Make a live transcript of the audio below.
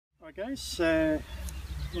Alright guys, we're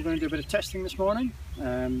going to do a bit of testing this morning.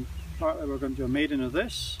 Partly we're going to do a maiden of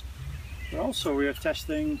this, but also we are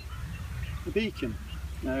testing the beacon.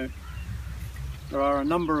 Now there are a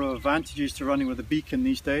number of advantages to running with a beacon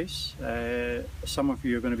these days. Some of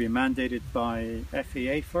you are going to be mandated by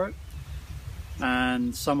FAA for it,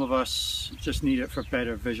 and some of us just need it for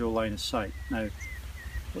better visual line of sight. Now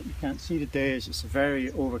what you can't see today is it's a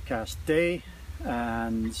very overcast day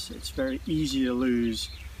and it's very easy to lose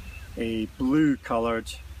a blue coloured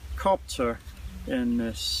copter in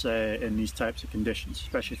these types of conditions,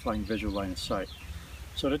 especially flying visual line of sight.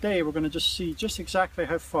 So today we're going to just see just exactly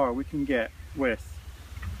how far we can get with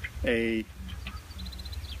a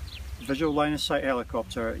visual line of sight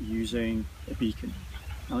helicopter using a beacon.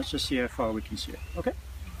 Now let's just see how far we can see it. Okay.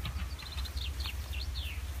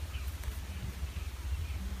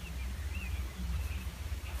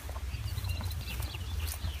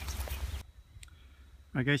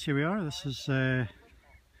 Right guys, here we are. This is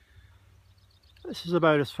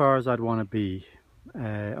about as far as I'd want to be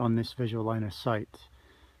on this visual line of sight.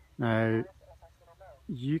 Now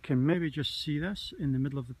you can maybe just see this in the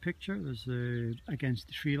middle of the picture. There's against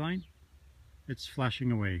the tree line. It's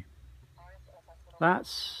flashing away.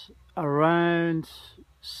 That's around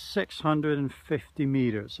 650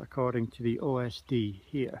 meters according to the OSD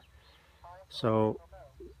here. So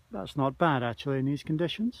that's not bad actually in these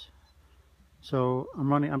conditions. So I'm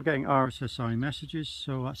getting RSSI messages,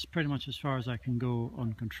 so that's pretty much as far as I can go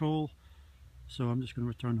on control. So I'm just going to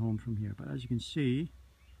return home from here. But as you can see,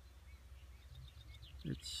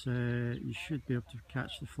 it's you should be able to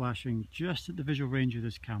catch the flashing just at the visual range of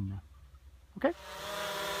this camera. Okay.